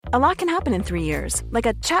A lot can happen in 3 years, like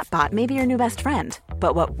a chatbot may be your new best friend.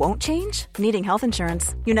 But what won't change? Needing health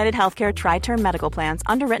insurance. United Healthcare Tri-Term Medical Plans,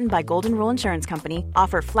 underwritten by Golden Rule Insurance Company,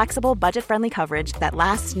 offer flexible, budget-friendly coverage that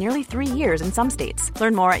lasts nearly 3 years in some states.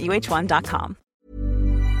 Learn more at uh1.com.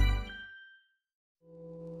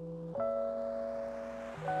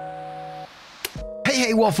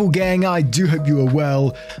 Hey Waffle Gang, I do hope you are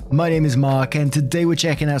well. My name is Mark, and today we're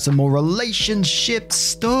checking out some more relationship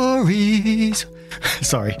stories.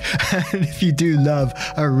 Sorry, and if you do love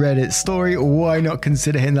a Reddit story, why not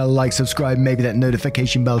consider hitting that like, subscribe, maybe that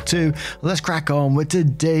notification bell too. Let's crack on with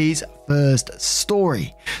today's first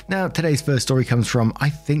story. Now, today's first story comes from I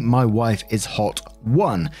Think My Wife Is Hot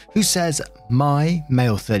 1, who says, my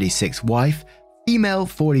male 36 wife, female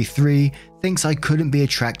 43, thinks I couldn't be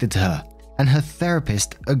attracted to her, and her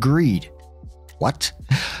therapist agreed. What?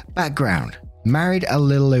 Background: married a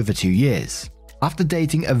little over 2 years. After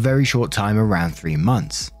dating a very short time, around 3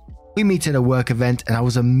 months. We meet at a work event and I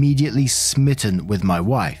was immediately smitten with my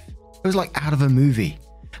wife. It was like out of a movie.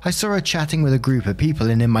 I saw her chatting with a group of people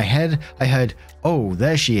and in my head I heard, oh,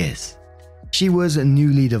 there she is. She was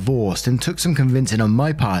newly divorced and took some convincing on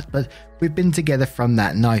my part, but we've been together from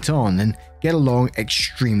that night on and get along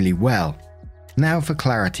extremely well. Now for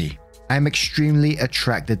clarity, I am extremely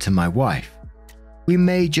attracted to my wife. We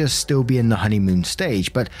may just still be in the honeymoon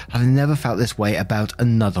stage, but I've never felt this way about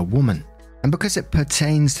another woman. And because it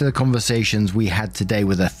pertains to the conversations we had today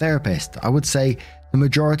with a therapist, I would say the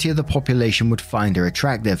majority of the population would find her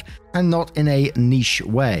attractive, and not in a niche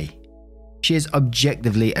way. She is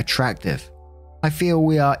objectively attractive. I feel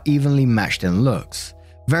we are evenly matched in looks.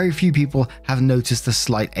 Very few people have noticed the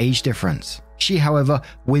slight age difference. She, however,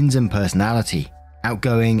 wins in personality.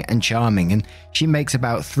 Outgoing and charming, and she makes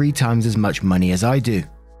about 3 times as much money as I do.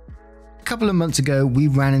 A couple of months ago, we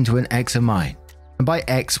ran into an ex of mine, and by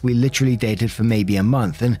ex, we literally dated for maybe a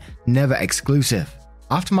month and never exclusive.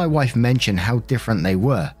 After my wife mentioned how different they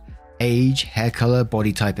were, age, hair color,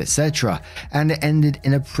 body type, etc., and it ended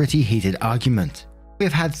in a pretty heated argument. We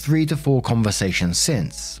have had 3 to 4 conversations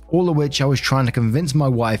since, all of which I was trying to convince my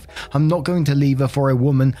wife I'm not going to leave her for a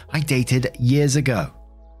woman I dated years ago.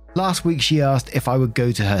 Last week she asked if I would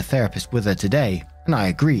go to her therapist with her today, and I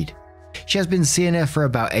agreed. She has been seeing her for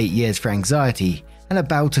about 8 years for anxiety and a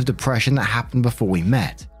bout of depression that happened before we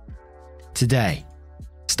met. Today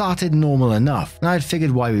started normal enough, and I had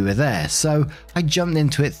figured why we were there, so I jumped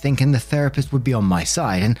into it thinking the therapist would be on my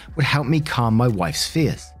side and would help me calm my wife's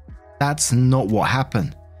fears. That's not what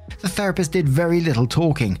happened. The therapist did very little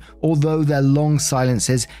talking, although their long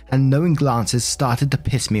silences and knowing glances started to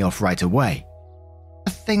piss me off right away. The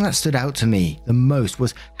thing that stood out to me the most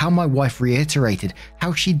was how my wife reiterated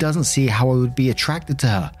how she doesn't see how I would be attracted to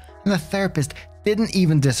her, and the therapist didn't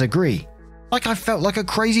even disagree. Like I felt like a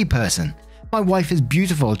crazy person. My wife is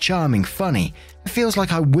beautiful, charming, funny. It feels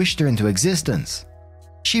like I wished her into existence.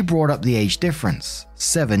 She brought up the age difference,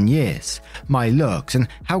 7 years, my looks, and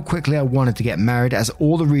how quickly I wanted to get married as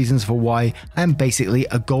all the reasons for why I am basically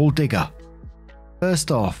a gold digger. First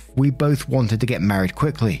off, we both wanted to get married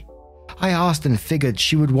quickly. I asked and figured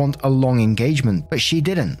she would want a long engagement, but she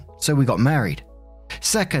didn't, so we got married.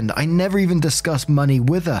 Second, I never even discussed money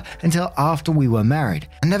with her until after we were married.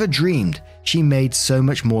 I never dreamed she made so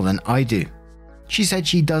much more than I do. She said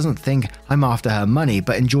she doesn't think I'm after her money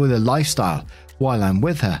but enjoy the lifestyle while I'm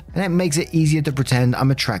with her, and it makes it easier to pretend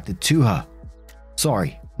I'm attracted to her.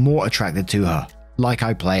 Sorry, more attracted to her, like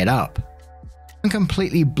I play it up. I'm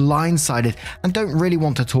completely blindsided and don't really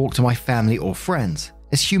want to talk to my family or friends.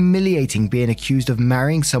 It's humiliating being accused of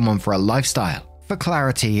marrying someone for a lifestyle. For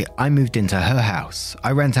clarity, I moved into her house.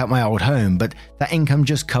 I rent out my old home, but that income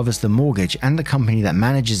just covers the mortgage and the company that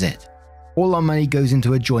manages it. All our money goes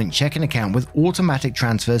into a joint checking account with automatic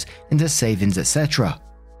transfers into savings, etc.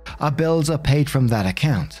 Our bills are paid from that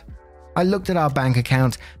account. I looked at our bank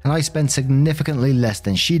account and I spend significantly less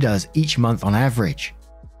than she does each month on average.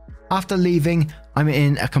 After leaving, I'm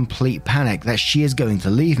in a complete panic that she is going to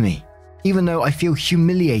leave me, even though I feel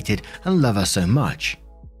humiliated and love her so much.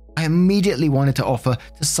 I immediately wanted to offer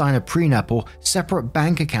to sign a prenup or separate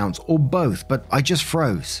bank accounts or both, but I just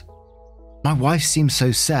froze. My wife seems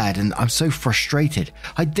so sad and I'm so frustrated.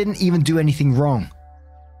 I didn't even do anything wrong.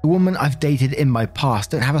 The women I've dated in my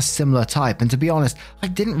past don't have a similar type, and to be honest, I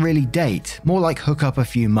didn't really date, more like hook up a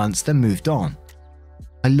few months then moved on.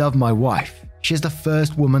 I love my wife. She is the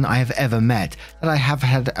first woman I have ever met that I have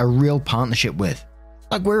had a real partnership with.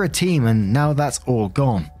 Like we're a team, and now that's all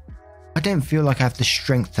gone. I don't feel like I have the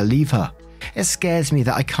strength to leave her. It scares me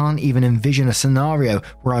that I can't even envision a scenario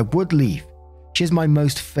where I would leave. She is my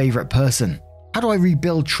most favorite person. How do I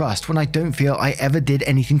rebuild trust when I don't feel I ever did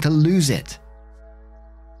anything to lose it?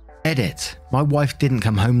 Edit. My wife didn't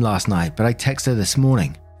come home last night, but I texted her this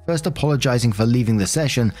morning, first apologizing for leaving the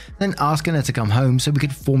session, then asking her to come home so we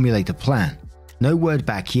could formulate a plan. No word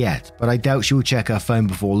back yet, but I doubt she will check her phone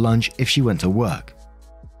before lunch if she went to work.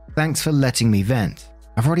 Thanks for letting me vent.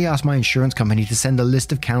 I've already asked my insurance company to send a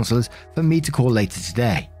list of counselors for me to call later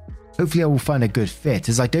today. Hopefully I will find a good fit,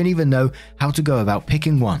 as I don't even know how to go about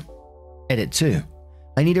picking one. Edit 2.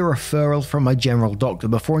 I need a referral from my general doctor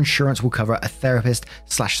before insurance will cover a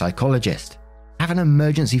therapist/psychologist. I have an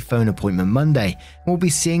emergency phone appointment Monday and will be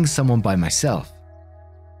seeing someone by myself.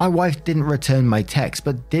 My wife didn't return my text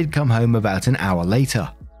but did come home about an hour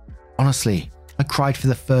later. Honestly, I cried for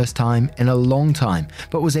the first time in a long time,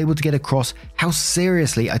 but was able to get across how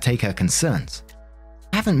seriously I take her concerns.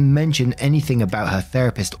 I haven't mentioned anything about her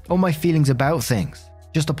therapist or my feelings about things,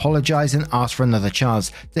 just apologized and asked for another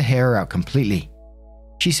chance to hear her out completely.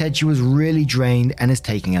 She said she was really drained and is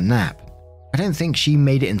taking a nap. I don't think she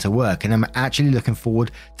made it into work, and I'm actually looking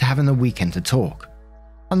forward to having the weekend to talk.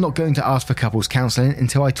 I'm not going to ask for couples counseling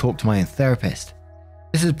until I talk to my own therapist.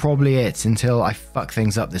 This is probably it until I fuck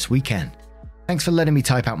things up this weekend. Thanks for letting me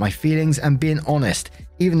type out my feelings and being honest,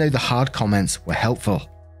 even though the hard comments were helpful.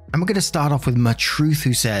 I'm going to start off with my truth,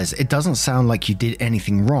 who says it doesn't sound like you did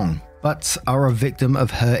anything wrong, but are a victim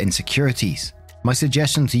of her insecurities. My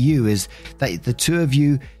suggestion to you is that the two of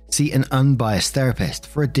you see an unbiased therapist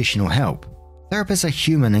for additional help. Therapists are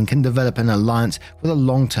human and can develop an alliance with a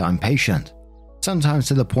long-term patient, sometimes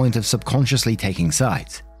to the point of subconsciously taking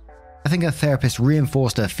sides. I think a therapist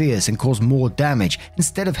reinforced her fears and caused more damage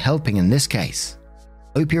instead of helping in this case.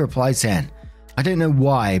 OP replied saying, I don't know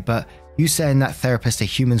why, but you saying that therapists are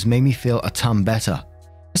humans made me feel a ton better.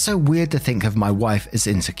 It's so weird to think of my wife as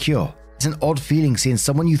insecure. It's an odd feeling seeing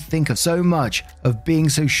someone you think of so much of being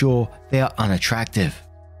so sure they are unattractive.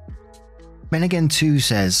 Menegan 2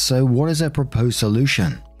 says, so what is a proposed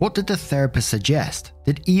solution? What did the therapist suggest?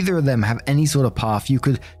 Did either of them have any sort of path you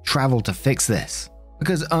could travel to fix this?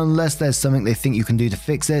 Because unless there's something they think you can do to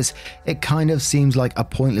fix this, it kind of seems like a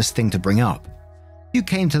pointless thing to bring up. You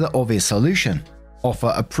came to the obvious solution.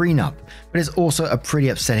 Offer a prenup, but it's also a pretty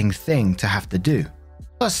upsetting thing to have to do.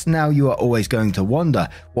 Plus, now you are always going to wonder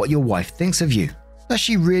what your wife thinks of you. Does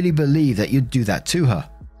she really believe that you'd do that to her?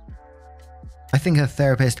 I think her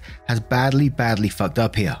therapist has badly fucked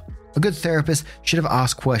up here. A good therapist should have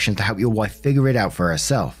asked questions to help your wife figure it out for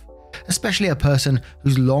herself, especially a person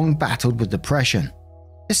who's long battled with depression.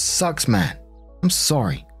 This sucks, man. I'm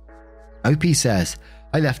sorry. OP says,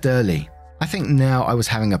 I left early. I think now I was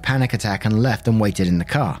having a panic attack and left and waited in the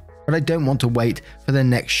car, but I don't want to wait for the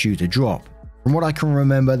next shoe to drop. From what I can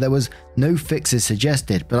remember, there was no fixes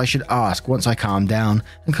suggested, but I should ask once I calm down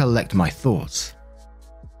and collect my thoughts.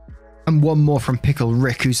 And one more from Pickle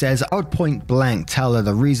Rick, who says, I would point blank tell her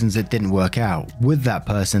the reasons it didn't work out with that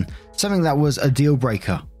person, something that was a deal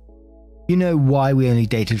breaker. You know why we only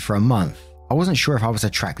dated for a month. I wasn't sure if I was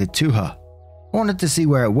attracted to her. I wanted to see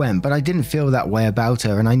where it went, but I didn't feel that way about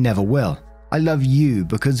her, and I never will. I love you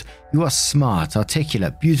because you are smart,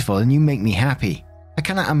 articulate, beautiful, and you make me happy. I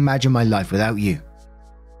cannot imagine my life without you.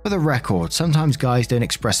 For the record, sometimes guys don't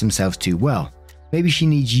express themselves too well. Maybe she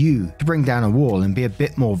needs you to bring down a wall and be a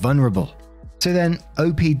bit more vulnerable. So then,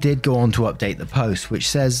 OP did go on to update the post, which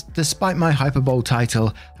says, despite my hyperbole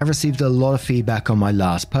title, I've received a lot of feedback on my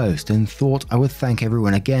last post and thought I would thank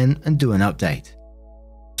everyone again and do an update.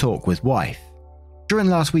 Talk with wife. During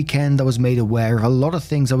last weekend, I was made aware of a lot of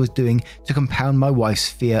things I was doing to compound my wife's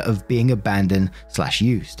fear of being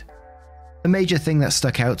abandoned/used. The major thing that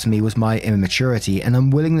stuck out to me was my immaturity and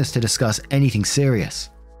unwillingness to discuss anything serious.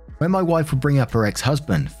 When my wife would bring up her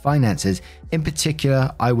ex-husband, finances, in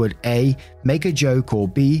particular, I would A, make a joke, or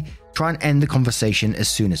B, try and end the conversation as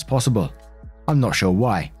soon as possible. I'm not sure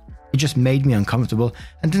why. It just made me uncomfortable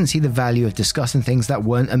and didn't see the value of discussing things that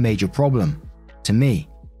weren't a major problem. To me.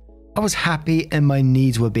 I was happy and my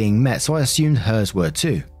needs were being met, so I assumed hers were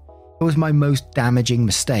too. It was my most damaging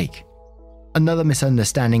mistake. Another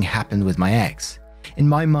misunderstanding happened with my ex. In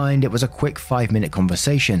my mind, it was a quick 5-minute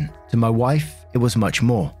conversation. To my wife, it was much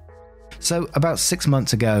more. So, about 6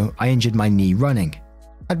 months ago, I injured my knee running.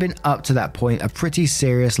 I'd been up to that point a pretty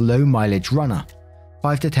serious low-mileage runner,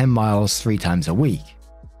 5 to 10 miles 3 times a week.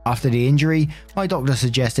 After the injury, my doctor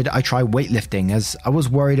suggested I try weightlifting as I was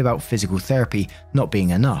worried about physical therapy not being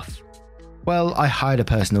enough. Well, I hired a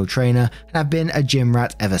personal trainer and have been a gym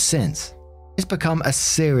rat ever since. It's become a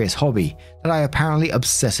serious hobby that I apparently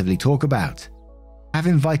obsessively talk about. I've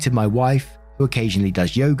invited my wife, who occasionally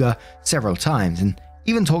does yoga, several times and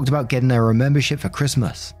even talked about getting her a membership for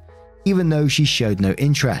Christmas, even though she showed no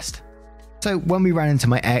interest. So when we ran into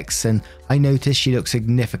my ex and I noticed she looked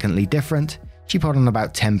significantly different, She put on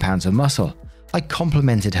about 10 pounds of muscle. I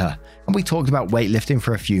complimented her, and we talked about weightlifting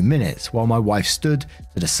for a few minutes while my wife stood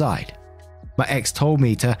to the side. My ex told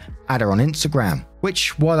me to add her on Instagram,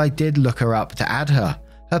 which, while I did look her up to add her,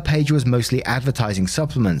 her page was mostly advertising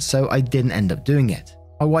supplements, so I didn't end up doing it.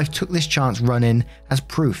 My wife took this chance run-in as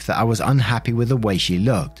proof that I was unhappy with the way she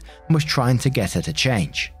looked and was trying to get her to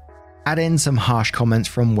change. Add in some harsh comments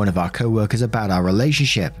from one of our co-workers about our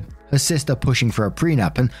relationship, her sister pushing for a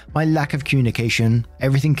prenup, and my lack of communication.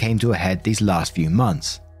 Everything came to a head these last few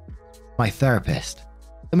months. My therapist.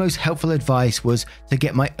 The most helpful advice was to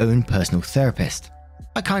get my own personal therapist.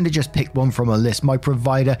 I kinda just picked one from a list my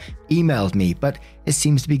provider emailed me, but it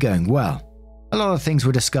seems to be going well. A lot of things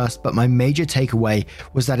were discussed, but my major takeaway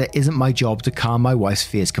was that it isn't my job to calm my wife's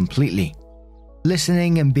fears completely.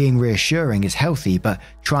 Listening and being reassuring is healthy, but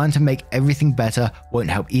trying to make everything better won't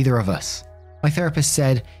help either of us. My therapist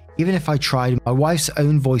said, even if I tried, my wife's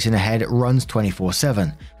own voice in her head runs 24/7,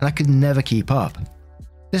 and I could never keep up.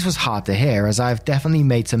 This was hard to hear, as I have definitely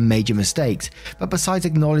made some major mistakes, but besides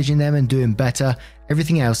acknowledging them and doing better,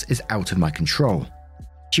 everything else is out of my control.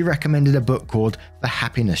 She recommended a book called The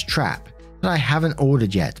Happiness Trap that I haven't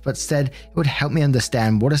ordered yet, but said it would help me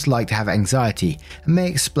understand what it's like to have anxiety and may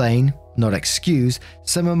explain, not excuse,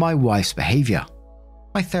 some of my wife's behavior.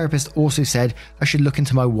 My therapist also said I should look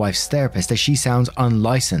into my wife's therapist, as she sounds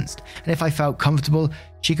unlicensed, and if I felt comfortable,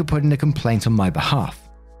 she could put in a complaint on my behalf.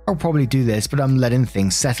 I'll probably do this, but I'm letting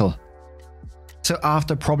things settle. So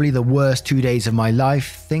after probably the worst 2 days of my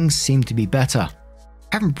life, things seem to be better.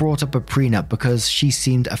 I haven't brought up a prenup because she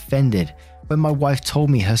seemed offended when my wife told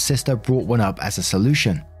me her sister brought one up as a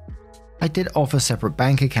solution. I did offer separate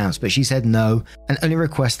bank accounts, but she said no and only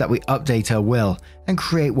requests that we update her will and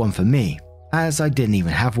create one for me, as I didn't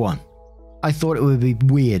even have one. I thought it would be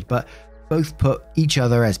weird, but both put each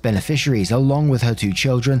other as beneficiaries along with her 2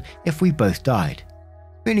 children if we both died.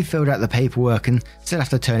 We only filled out the paperwork and still have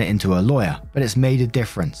to turn it into a lawyer, but it's made a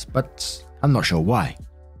difference, but I'm not sure why.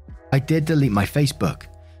 I did delete my Facebook.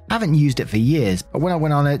 I haven't used it for years, but when I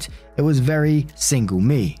went on it, it was very single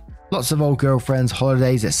me. Lots of old girlfriends,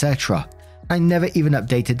 holidays, etc. I never even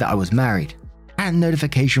updated that I was married. I had a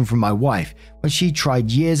notification from my wife when she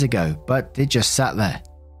tried years ago, but it just sat there.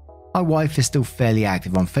 My wife is still fairly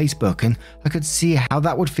active on Facebook, and I could see how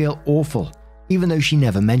that would feel awful, even though she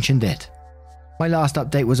never mentioned it. My last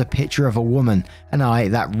update was a picture of a woman and I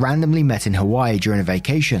that randomly met in Hawaii during a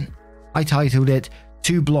vacation. I titled it,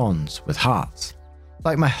 2 Blondes with Hearts.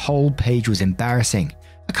 Like my whole page was embarrassing.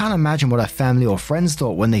 I can't imagine what her family or friends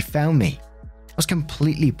thought when they found me. I was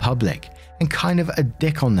completely public and kind of a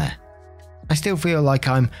dick on there. I still feel like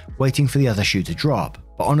I'm waiting for the other shoe to drop,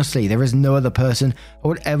 but honestly, there is no other person I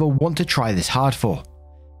would ever want to try this hard for.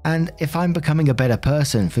 And if I'm becoming a better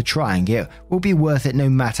person for trying, it will be worth it no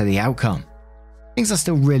matter the outcome. Things are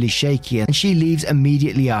still really shaky, and she leaves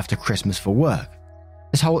immediately after Christmas for work.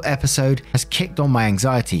 This whole episode has kicked on my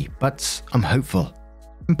anxiety, but I'm hopeful.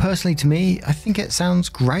 And personally to me, I think it sounds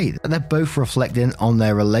great that they're both reflecting on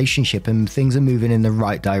their relationship and things are moving in the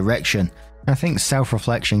right direction. I think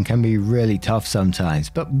self-reflection can be really tough sometimes,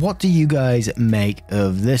 but what do you guys make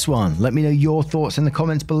of this one? Let me know your thoughts in the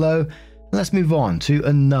comments below. Let's move on to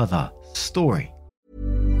another story.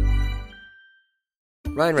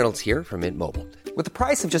 Ryan Reynolds here from Mint Mobile. With the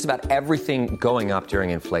price of just about everything going up during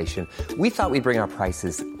inflation, we thought we'd bring our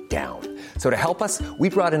prices down. So to help us, we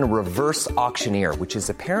brought in a reverse auctioneer, which is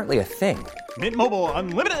apparently a thing. Mint Mobile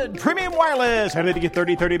Unlimited Premium Wireless. How to get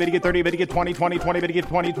 30, 30, bit to get 30, bit to get 20, 20, 20, bit to get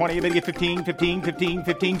 20, 20, bit to get 15, 15, 15,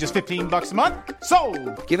 15, just $15 a month?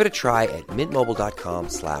 Sold! Give it a try at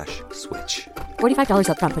mintmobile.com/switch. $45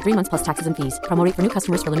 up front for 3 months plus taxes and fees. Promo rate for new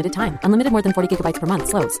customers for limited time. Unlimited more than 40 gigabytes per month.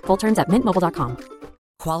 Slows full terms at mintmobile.com.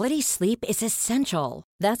 Quality sleep is essential.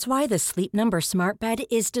 That's why the Sleep Number Smart Bed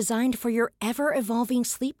is designed for your ever-evolving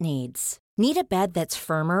sleep needs. Need a bed that's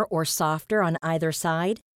firmer or softer on either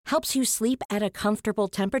side? Helps you sleep at a comfortable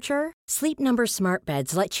temperature? Sleep Number Smart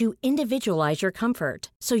Beds let you individualize your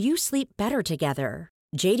comfort, so you sleep better together.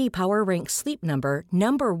 J.D. Power ranks Sleep Number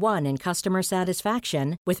number 1 in customer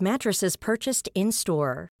satisfaction with mattresses purchased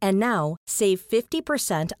in-store. And now, save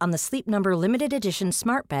 50% on the Sleep Number Limited Edition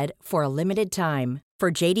Smart Bed for a limited time.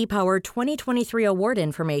 For J.D. Power 2023 award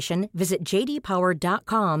information, visit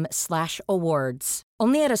jdpower.com/awards.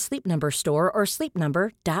 Only at a Sleep Number store or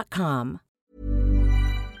sleepnumber.com.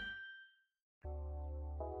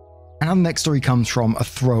 And our next story comes from a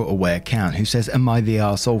throwaway account who says, am I the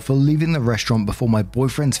arsehole for leaving the restaurant before my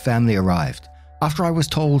boyfriend's family arrived, after I was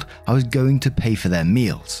told I was going to pay for their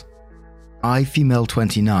meals? I, female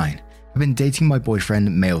 29, have been dating my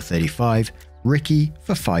boyfriend, male 35, Ricky,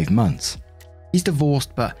 for 5 months. He's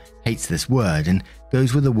divorced but hates this word and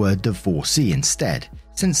goes with the word divorcee instead,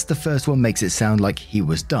 since the first one makes it sound like he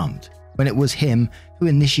was dumped, when it was him who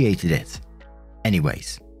initiated it.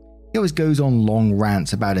 Anyways, he always goes on long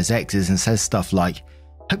rants about his exes and says stuff like,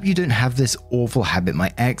 "Hope you don't have this awful habit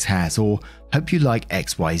my ex has," or "Hope you like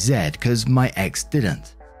XYZ because my ex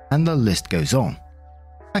didn't," and the list goes on.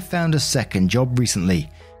 I found a second job recently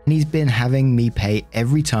and he's been having me pay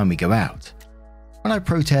every time we go out. When I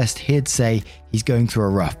protest, he'd say he's going through a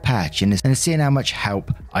rough patch and is seeing how much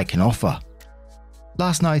help I can offer.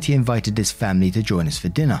 Last night he invited his family to join us for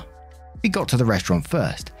dinner. We got to the restaurant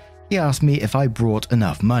first. He asked me if I brought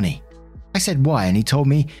enough money. I said why, and he told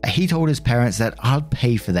me that he told his parents that I'd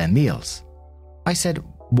pay for their meals. I said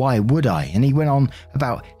why would I, and he went on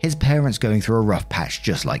about his parents going through a rough patch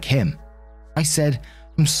just like him. I said,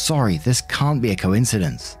 "I'm sorry, this can't be a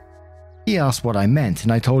coincidence." He asked what I meant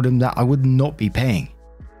and I told him that I would not be paying.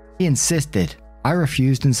 He insisted. I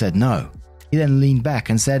refused and said no. He then leaned back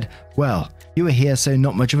and said, "Well, you were here so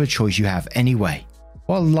not much of a choice you have anyway,"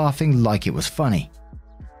 while laughing like it was funny.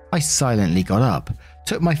 I silently got up,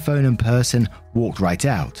 took my phone and purse and walked right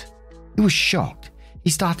out. He was shocked. He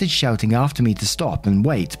started shouting after me to stop and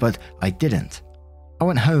wait, but I didn't. I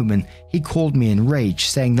went home and he called me in rage,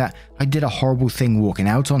 saying that I did a horrible thing walking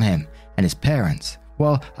out on him and his parents.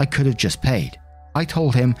 Well, I could have just paid. I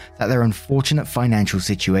told him that their unfortunate financial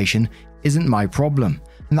situation isn't my problem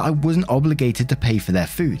and that I wasn't obligated to pay for their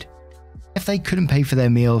food. If they couldn't pay for their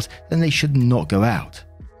meals, then they should not go out.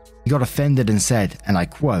 He got offended and said, and I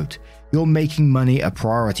quote, "You're making money a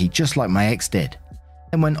priority just like my ex did,"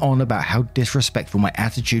 and went on about how disrespectful my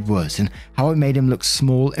attitude was and how I made him look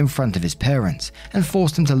small in front of his parents and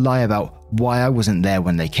forced him to lie about why I wasn't there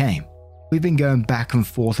when they came. We've been going back and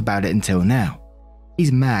forth about it until now.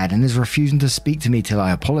 He's mad and is refusing to speak to me till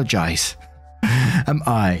I apologize. Am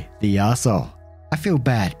I the arsehole? I feel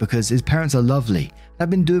bad because his parents are lovely and I've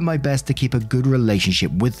been doing my best to keep a good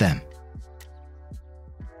relationship with them.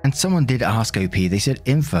 And someone did ask OP, they said,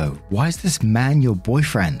 "Info, why is this man your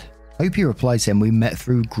boyfriend?" OP replied saying we met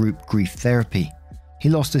through group grief therapy. He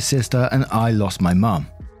lost his sister and I lost my mum.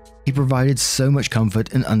 He provided so much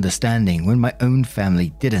comfort and understanding when my own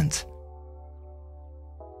family didn't.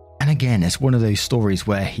 And again, it's one of those stories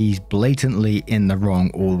where he's blatantly in the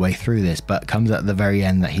wrong all the way through this, but comes at the very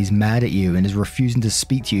end that he's mad at you and is refusing to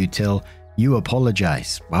speak to you till you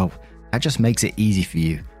apologize. Well, that just makes it easy for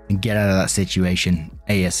you and get out of that situation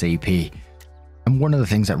ASAP. And one of the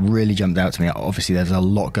things that really jumped out to me, obviously there's a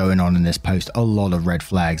lot going on in this post, a lot of red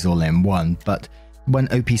flags all in one, but when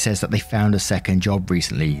OP says that they found a second job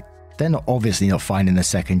recently, they're not obviously not finding a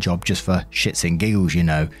second job just for shits and giggles, you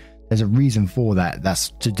know. There's a reason for that,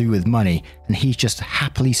 that's to do with money, and he's just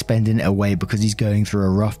happily spending it away because he's going through a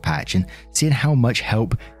rough patch and seeing how much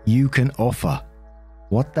help you can offer.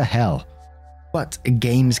 What the hell? But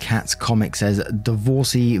Games Cats comic says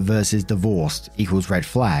divorcee versus divorced equals red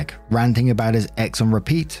flag, ranting about his ex on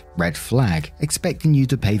repeat, red flag, expecting you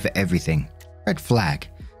to pay for everything, red flag,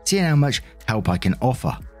 seeing how much help I can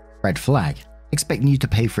offer, red flag, expecting you to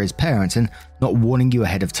pay for his parents and not warning you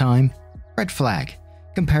ahead of time, red flag,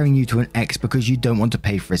 comparing you to an ex because you don't want to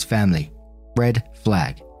pay for his family, red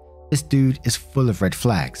flag. This dude is full of red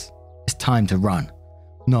flags. It's time to run,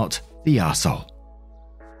 not the arsehole.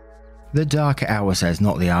 The Dark Hour says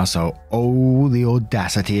not the arsehole. Oh, the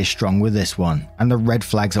audacity is strong with this one, and the red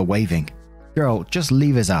flags are waving. Girl, just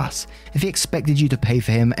leave his ass. If he expected you to pay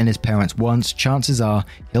for him and his parents once, chances are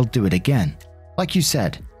he'll do it again. Like you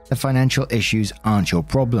said, the financial issues aren't your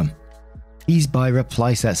problem. These buy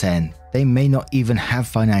reply sets in. They may not even have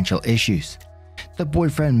financial issues. The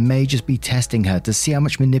boyfriend may just be testing her to see how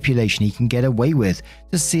much manipulation he can get away with,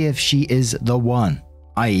 to see if she is the one,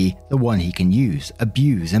 i.e. the one he can use,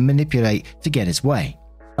 abuse and manipulate to get his way,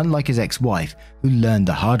 unlike his ex-wife who learned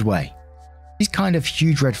the hard way. These kind of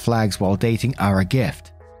huge red flags while dating are a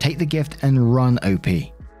gift. Take the gift and run, OP.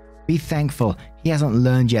 Be thankful he hasn't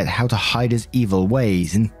learned yet how to hide his evil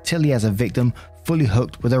ways until he has a victim fully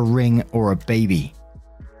hooked with a ring or a baby.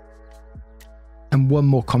 And one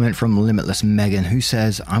more comment from Limitless Megan, who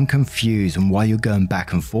says, "I'm confused on why you're going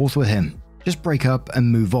back and forth with him. Just break up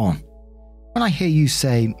and move on." When I hear you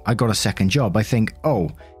say, "I got a second job," I think, oh,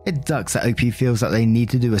 it ducks that OP feels that they need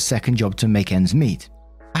to do a second job to make ends meet.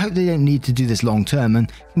 I hope they don't need to do this long term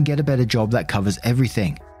and can get a better job that covers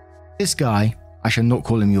everything. This guy, I shall not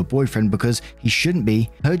call him your boyfriend because he shouldn't be,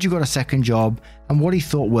 heard you got a second job and what he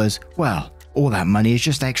thought was, well, all that money is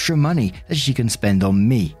just extra money that she can spend on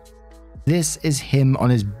me. This is him on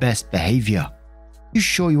his best behavior. You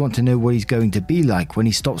sure you want to know what he's going to be like when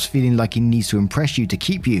he stops feeling like he needs to impress you to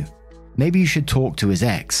keep you? Maybe you should talk to his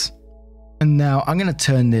ex. And now I'm going to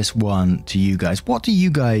turn this one to you guys. What do you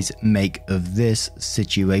guys make of this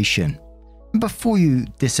situation? And before you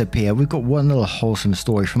disappear, we've got one little wholesome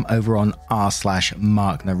story from over on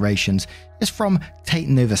r/Mark Narrations. It's from Tate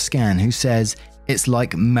Nova Scan, who says, "It's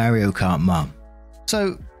like Mario Kart, Mum."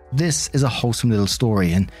 So this is a wholesome little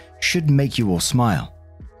story and should make you all smile.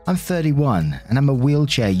 I'm 31 and I'm a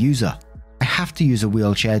wheelchair user. I have to use a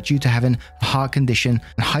wheelchair due to having a heart condition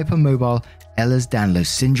and hypermobile Ehlers-Danlos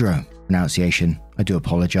syndrome. Pronunciation, I do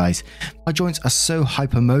apologize. My joints are so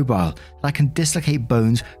hypermobile that I can dislocate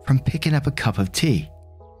bones from picking up a cup of tea.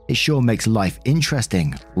 It sure makes life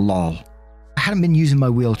interesting, lol. I hadn't been using my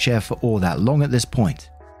wheelchair for all that long at this point.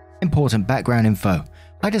 Important background info.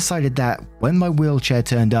 I decided that when my wheelchair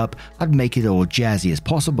turned up, I'd make it all jazzy as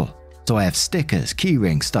possible. So I have stickers,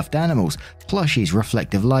 keyrings, stuffed animals, plushies,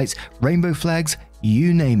 reflective lights, rainbow flags,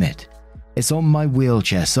 you name it. It's on my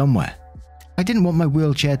wheelchair somewhere. I didn't want my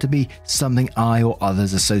wheelchair to be something I or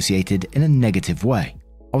others associated in a negative way.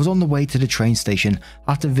 I was on the way to the train station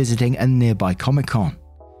after visiting a nearby Comic-Con.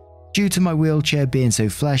 Due to my wheelchair being so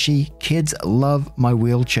flashy, kids love my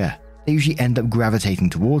wheelchair. They usually end up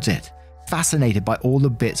gravitating towards it, fascinated by all the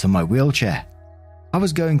bits on my wheelchair. I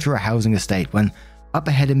was going through a housing estate when up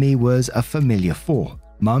ahead of me was a familiar four: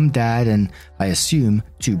 Mum, Dad, and I assume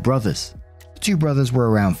 2 brothers. The 2 brothers were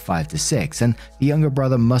around 5 to 6, and the younger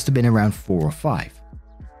brother must have been around 4 or 5.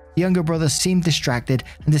 The younger brother seemed distracted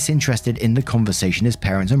and disinterested in the conversation his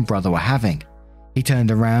parents and brother were having. He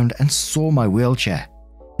turned around and saw my wheelchair.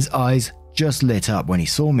 His eyes just lit up when he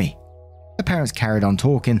saw me. The parents carried on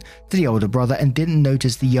talking to the older brother and didn't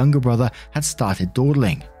notice the younger brother had started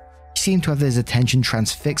dawdling. He seemed to have his attention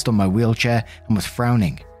transfixed on my wheelchair and was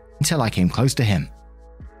frowning, until I came close to him.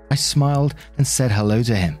 I smiled and said hello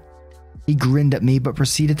to him. He grinned at me but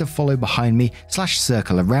proceeded to follow behind me /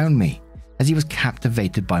 circle around me, as he was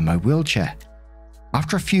captivated by my wheelchair.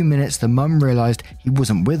 After a few minutes, the mum realized he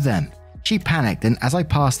wasn't with them. She panicked, and as I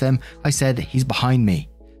passed them, I said, "He's behind me.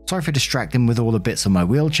 Sorry for distracting with all the bits on my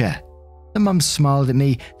wheelchair." The mum smiled at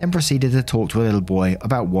me, then proceeded to talk to a little boy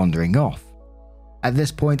about wandering off. At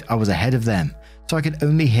this point, I was ahead of them, so I could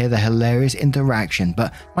only hear the hilarious interaction,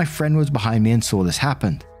 but my friend was behind me and saw this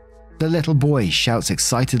happen. The little boy shouts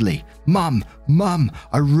excitedly, "Mum, Mum,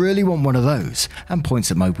 I really want one of those," and points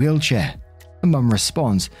at my wheelchair. The mum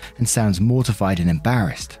responds and sounds mortified and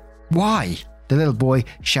embarrassed. "Why?" The little boy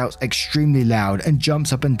shouts extremely loud and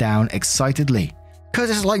jumps up and down excitedly. "'Cause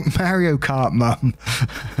it's like Mario Kart, Mum."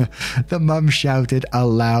 The mum shouted a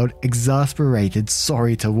loud, exasperated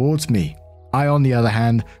sorry towards me. I, on the other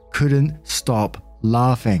hand, couldn't stop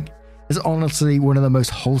laughing. It's honestly one of the most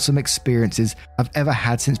wholesome experiences I've ever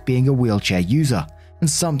had since being a wheelchair user, and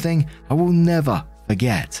something I will never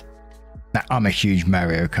forget. Now, I'm a huge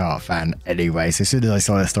Mario Kart fan anyway, so as soon as I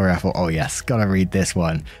saw this story, I thought, oh yes, gotta read this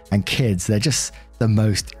one. And kids, they're just the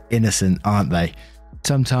most innocent, aren't they?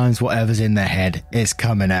 Sometimes whatever's in their head is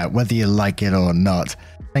coming out, whether you like it or not.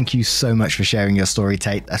 Thank you so much for sharing your story,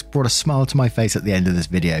 Tate. That's brought a smile to my face at the end of this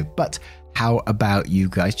video. But how about you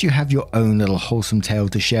guys? Do you have your own little wholesome tale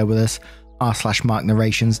to share with us? r/Mark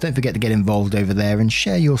Narrations. Don't forget to get involved over there and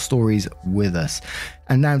share your stories with us.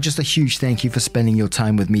 And now just a huge thank you for spending your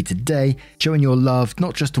time with me today, showing your love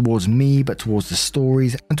not just towards me, but towards the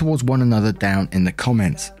stories and towards one another down in the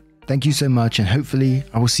comments. Thank you so much, and hopefully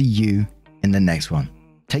I will see you in the next one.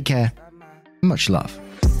 Take care. Much love.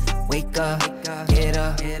 Wake up, get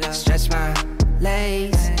up, stretch my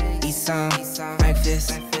legs, eat some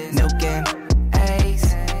breakfast, milk and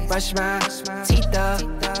eggs, brush my teeth up,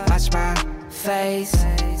 wash my face,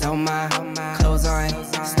 throw my clothes on,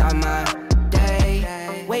 start my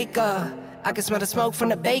day. Wake up, I can smell the smoke from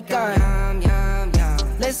the bacon.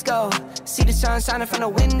 Let's go, see the sun shining from the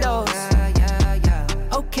windows.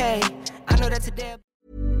 Okay, I know that today.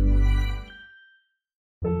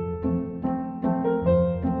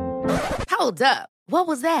 Hold up. What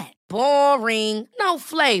was that? Boring. No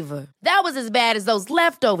flavor. That was as bad as those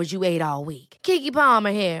leftovers you ate all week. Keke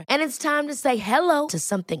Palmer here, and it's time to say hello to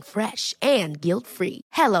something fresh and guilt-free.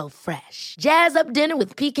 Hello Fresh. Jazz up dinner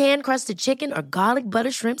with pecan-crusted chicken or garlic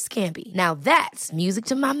butter shrimp scampi. Now that's music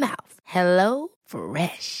to my mouth. Hello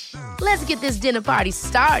Fresh. Let's get this dinner party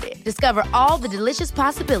started. Discover all the delicious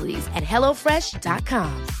possibilities at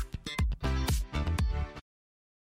HelloFresh.com.